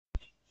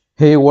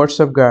Hey, what's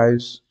up,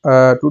 guys?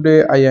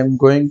 Today I am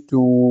going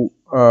to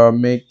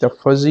make the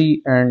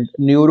fuzzy and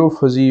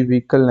neuro-fuzzy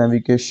vehicle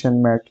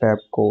navigation MATLAB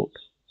code.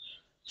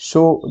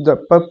 So the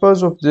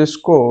purpose of this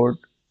code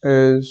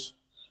is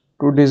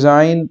to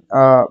design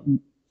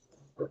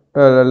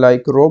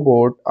like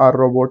robot or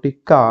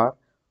robotic car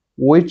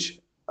which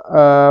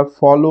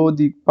follow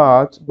the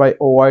path by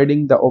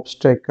avoiding the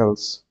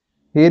obstacles.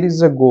 Here is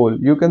the goal.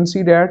 You can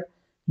see that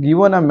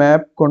given a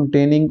map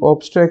containing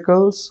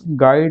obstacles,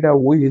 guide a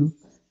wheel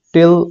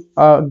till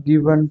a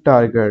given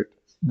target.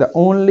 The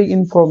only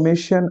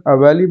information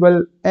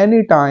available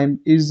anytime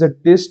is the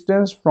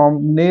distance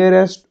from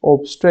nearest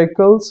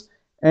obstacles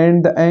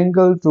and the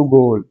angle to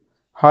goal.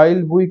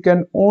 While we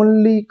can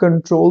only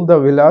control the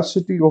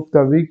velocity of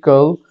the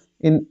vehicle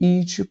in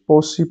each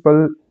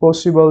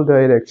possible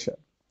direction.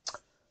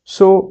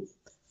 So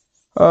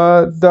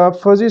the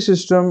fuzzy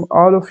system,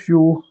 all of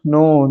you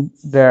know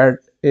that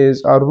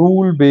is a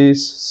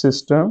rule-based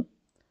system.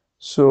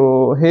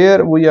 So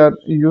here we are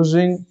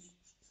using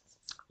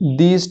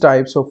these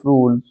types of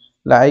rule,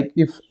 like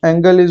if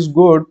angle is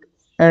good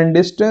and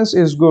distance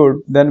is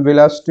good, then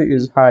velocity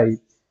is high.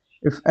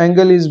 If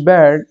angle is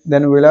bad,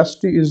 then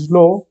velocity is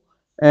low,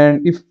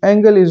 and if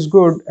angle is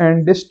good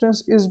and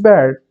distance is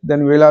bad,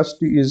 then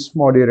velocity is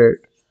moderate.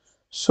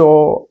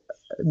 So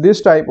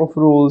this type of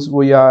rules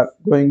we are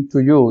going to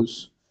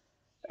use.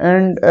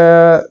 And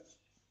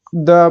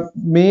the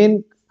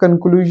main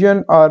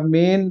conclusion or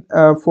main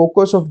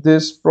focus of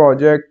this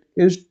project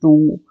is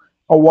to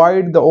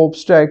avoid the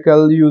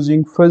obstacle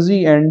using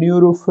fuzzy and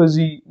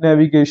neuro-fuzzy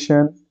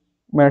navigation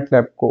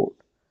MATLAB code.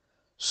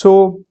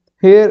 So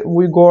here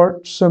we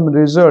got some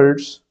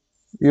results.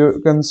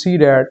 You can see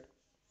that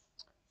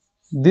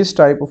this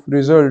type of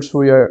results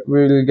we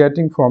will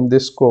getting from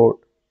this code.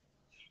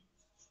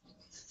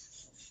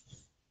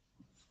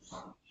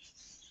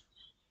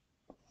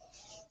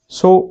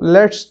 So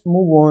let's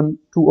move on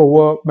to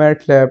our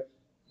MATLAB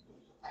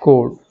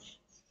code.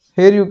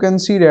 Here you can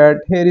see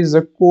that here is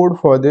the code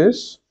for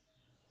this.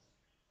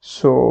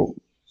 So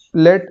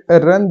let's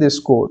run this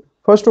code.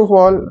 First of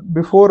all,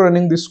 before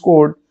running this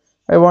code,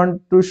 I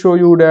want to show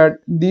you that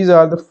these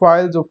are the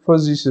files of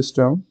fuzzy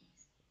system.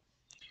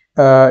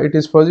 It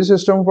is fuzzy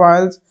system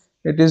files,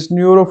 it is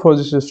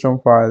neuro-fuzzy system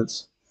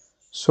files.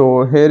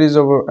 So here is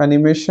our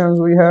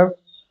animations we have.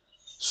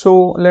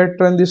 So let's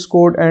run this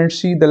code and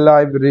see the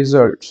live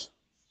results.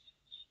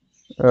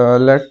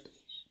 Let's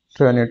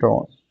turn it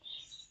on.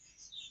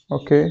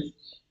 Okay,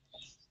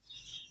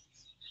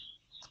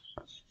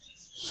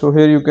 so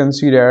here you can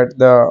see that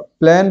the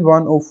plan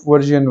 1 of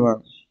version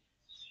 1.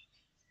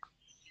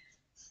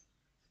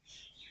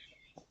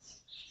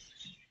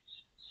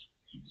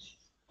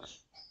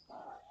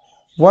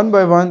 One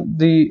by one,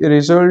 the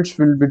results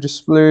will be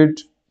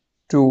displayed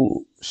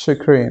to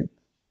screen.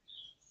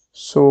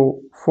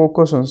 So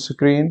focus on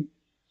screen.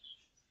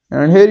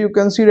 And here you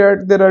can see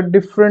that there are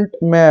different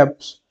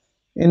maps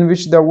in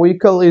which the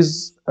vehicle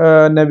is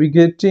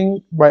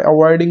navigating by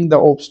avoiding the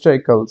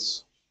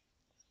obstacles.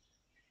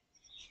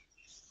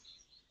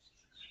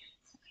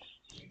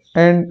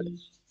 And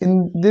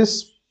in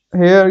this,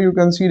 here you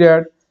can see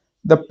that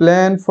the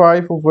plan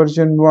 5 of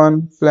version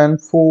 1, plan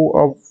 4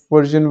 of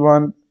version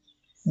 1,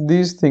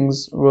 these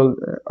things will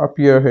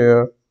appear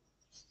here.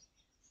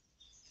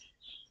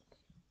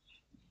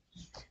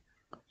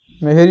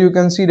 Now here you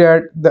can see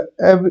that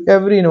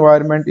every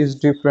environment is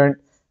different.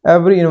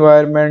 Every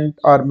environment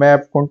or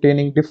map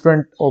containing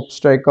different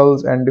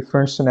obstacles and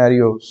different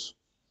scenarios.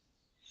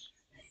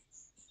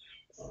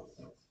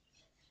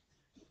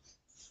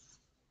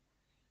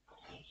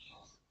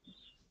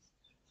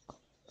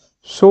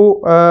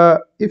 So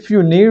if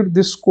you need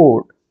this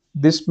code,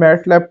 this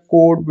MATLAB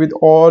code with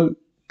all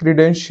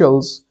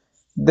credentials,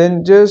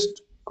 then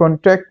just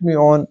contact me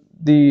on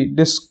the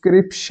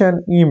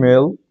description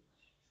email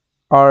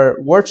or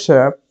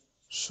WhatsApp.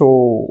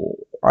 So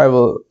I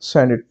will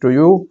send it to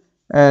you,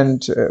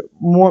 and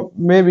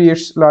maybe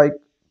it's like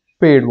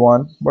paid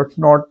one, but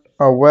not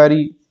a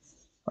very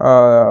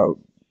uh,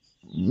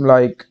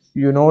 like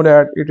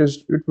that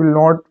it will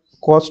not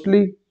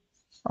costly.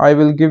 I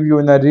will give you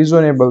in a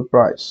reasonable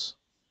price.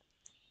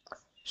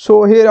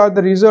 So here are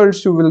the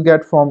results you will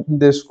get from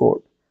this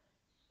code.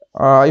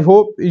 I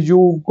hope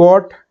you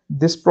got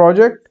this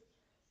project,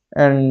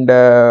 and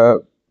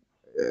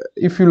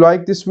if you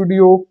like this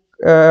video,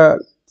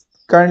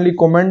 kindly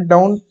comment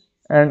down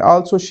and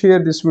also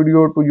share this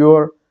video to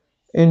your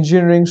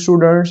engineering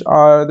students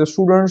or the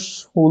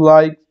students who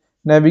like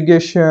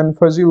navigation,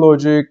 fuzzy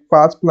logic,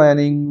 path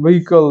planning,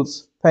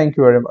 vehicles. Thank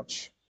you very much.